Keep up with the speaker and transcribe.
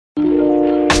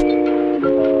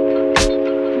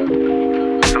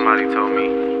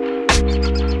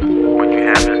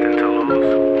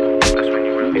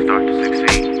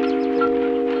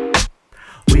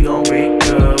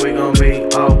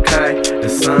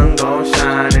sun gon'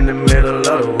 shine in the middle of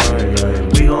the rain.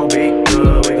 We gon' be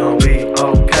good, we gon' be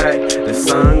okay. The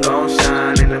sun gon'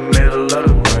 shine in the middle of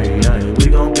the rain. We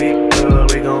gon' be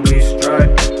good, we gon' be straight.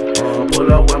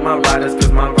 Pull up with my riders,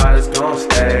 cause my riders gon'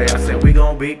 stay. I said we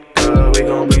gon' be good, we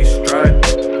gon' be straight.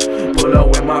 Pull up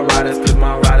with my riders, cause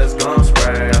my riders gon'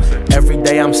 spray. I said, every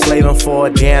day I'm slaving for a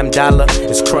damn dollar.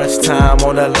 It's crunch time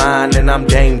on the line and I'm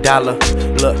Dame Dollar.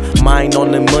 Look, mine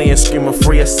on the million, screaming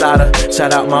free Asada.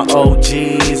 Shout out my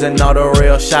OGs and all the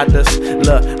real shotters.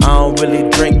 Look, I don't really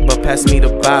drink, but pass me the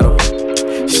bottle.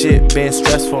 Shit been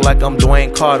stressful like I'm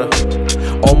Dwayne Carter.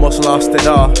 Almost lost it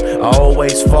all. I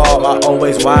always fall, I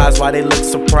always wise. Why they look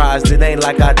surprised? It ain't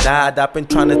like I died. I've been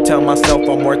trying to tell myself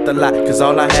I'm worth a lot, cause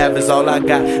all I have is all I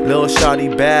got. Lil'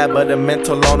 shawty bad, but the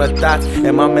mental on the thoughts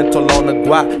and my mental on the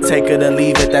guap. Take it or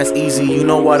leave it, that's easy, you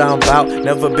know what I'm about.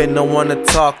 Never been the one to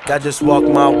talk, I just walk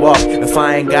my walk. If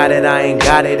I ain't got it, I ain't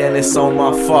got it, and it's on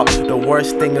my fault. The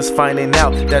worst thing is finding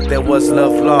out that there was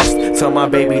love lost. Tell my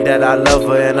baby that I love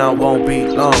her and I won't be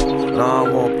long. No, I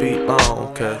won't be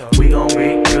long, cause we gon'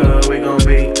 be good, we gon'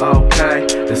 be okay.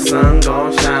 The sun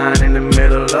gon' shine in the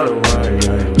middle of the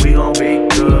rain. We gon' be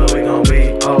good, we gon'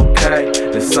 be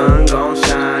okay. The sun gon'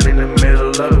 shine in the middle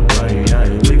of the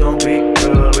rain. We gon' be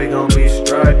good, we gon' be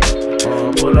straight.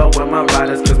 Pull up with my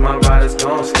riders, cause my riders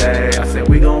gon' stay. I said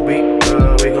we gon' be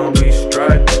good, we gon' be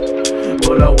straight.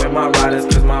 Pull up with my riders,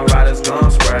 cause my riders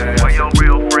gon' spray. Where your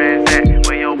real friends at?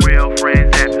 Where your real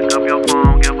friends at? Pick up your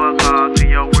phone, give a call to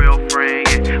your real friend.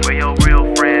 Yeah. Where your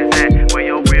real friends at? Where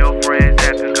your real friends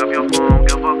at? Pick up your phone,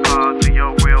 give a call to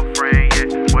your real friend.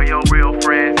 Yeah. Where your real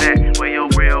friends at? Where your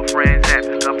real friends at?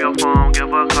 Pick up your phone,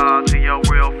 give a call to your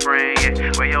real friend.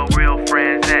 Yeah. Where your real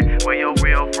friends at? Where your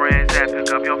real friends at?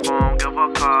 Pick up your phone, give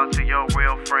a call to your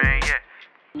real friend. Yeah.